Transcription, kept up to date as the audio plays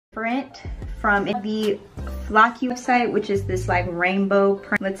Different from the Flocky website, which is this like rainbow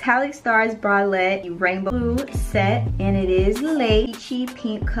print metallic stars bralette rainbow blue set, and it is lace peachy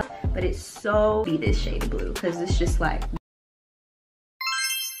pink color, but it's so be this shade of blue because it's just like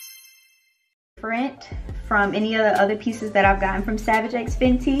different from any of the other pieces that I've gotten from Savage X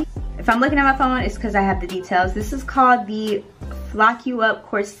Fenty. If I'm looking at my phone, it's because I have the details. This is called the Flock You Up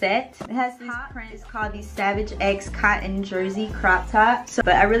corset. It has this print. It's called the Savage X cotton jersey crop top.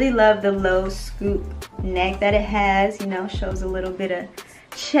 But I really love the low scoop neck that it has. You know, shows a little bit of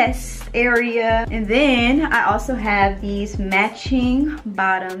chest area. And then I also have these matching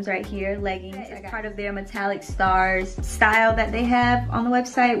bottoms right here, leggings. It's part of their metallic stars style that they have on the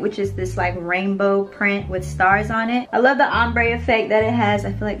website, which is this like rainbow print with stars on it. I love the ombre effect that it has.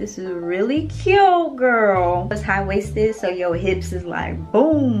 I feel like this is really cute, girl. It's high-waisted, so your hips is like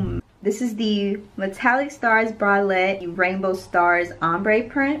boom. This is the metallic stars bralette rainbow stars ombre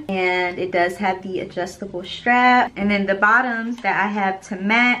print, and it does have the adjustable strap. And then the bottoms that I have to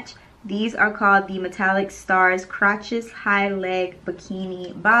match, these are called the metallic stars crotches high leg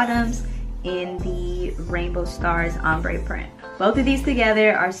bikini bottoms in the rainbow stars ombre print. Both of these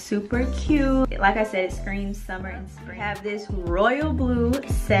together are super cute. Like I said, it screams summer and spring. I have this royal blue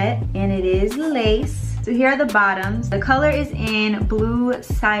set, and it is lace. So here are the bottoms. The color is in blue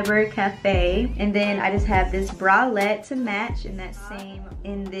cyber cafe, and then I just have this bralette to match in that same,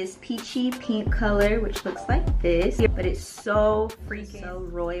 in this peachy pink color, which looks like this, but it's so freaking so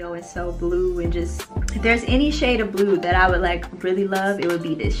royal and so blue, and just if there's any shade of blue that I would like really love, it would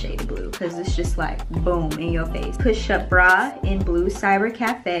be this shade of blue, because it's just like boom in your face. Push-up bra in blue cyber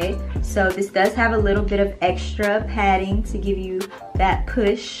cafe. So this does have a little bit of extra padding to give you that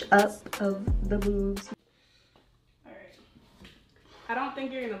push up of the boobs. Alright, I don't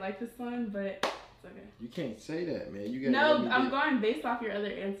think you're gonna like this one, but it's okay. You can't say that, man. You gotta no, I'm going based off your other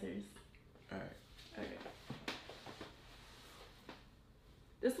answers. Alright. Okay.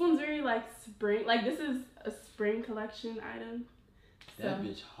 This one's very like spring, like this is a spring collection item. That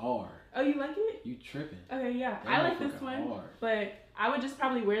bitch hard. Oh, you like it? You tripping. Okay, yeah. That I like this one, hard. but I would just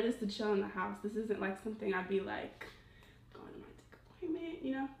probably wear this to chill in the house. This isn't like something I'd be like going to my dick appointment,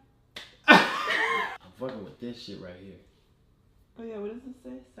 you know? I'm fucking with this shit right here. Oh yeah, what does this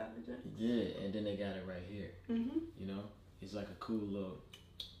say? Savage X? Yeah, and then they got it right here. Mm-hmm. You know? It's like a cool little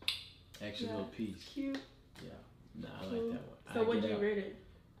extra little piece. Cute. Yeah. Nah, I like that one. So what'd you rate it?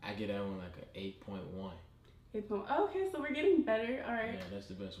 I get that one like an 8.1. Oh, okay, so we're getting better. All right. Yeah, that's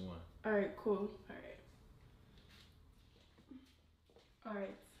the best one. All right, cool. All right. All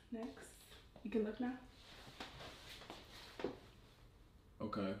right, next. You can look now.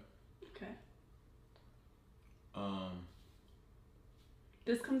 Okay. Okay.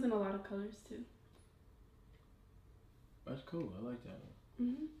 This comes in a lot of colors too. That's cool. I like that one.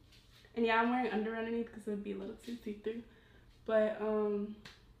 Mhm. And yeah, I'm wearing under underneath because it would be a little too see-through. But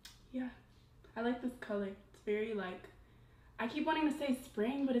yeah, I like this color. It's very like, I keep wanting to say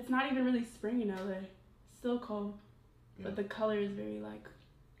spring, but it's not even really spring in LA. It's still cold, but the color is very like.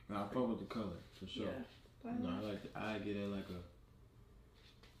 No, I fuck with the color for sure. Yeah. No, I like. I get it like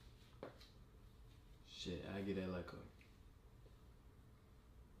a. Shit, I get it like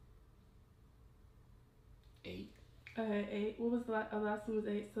a 8. Okay, 8. What was the last one was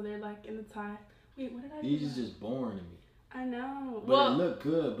 8? So they're like in the tie. Wait, what did I? These is just boring to me. I know. But it look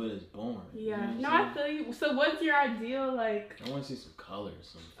good, but it's boring. Yeah. You know no, I feel you. So what's your ideal like? I want to see some color or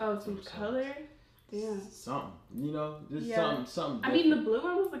something. Oh, some color? Damn. Something. You know, this something different. I mean, the blue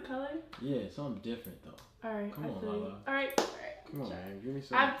one was the color? Yeah, something different though. All right. Come on, Lala. All right. Come on, man. Give me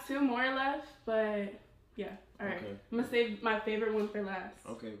some. I have 2 more left, but yeah. All right. Okay. I'm gonna save my favorite one for last.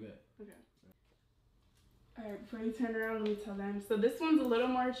 Okay, good. Okay. All right. Before you turn around, let me tell them. So this one's a little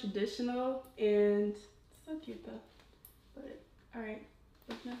more traditional and so cute though. But all right.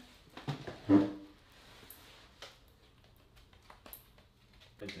 Look now.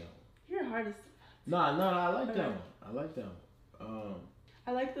 You're hardest. No, I like that one. I like that one.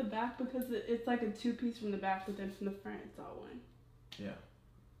 I like the back because it's like a 2-piece from the back, but then from the front it's all one. Yeah,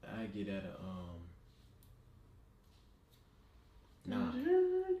 I get at a Nah.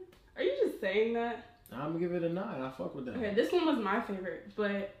 Are you just saying that? Nah, I'm gonna give it a 9. I fuck with that. Okay, this one was my favorite,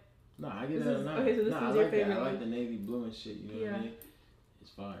 but. Nah, I get it a 9. Okay, so this one's your favorite. I like the navy blue and shit. You know what I mean?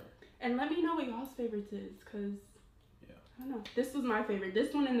 It's fire. And let me know what y'all's favorites is, cause. Yeah. I don't know. This was my favorite.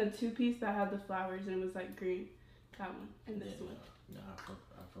 This one in the 2-piece that had the flowers and it was like green. That one and this one. Nah, I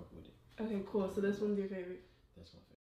fuck with it. Okay, cool. So this one's your favorite. That's my favorite.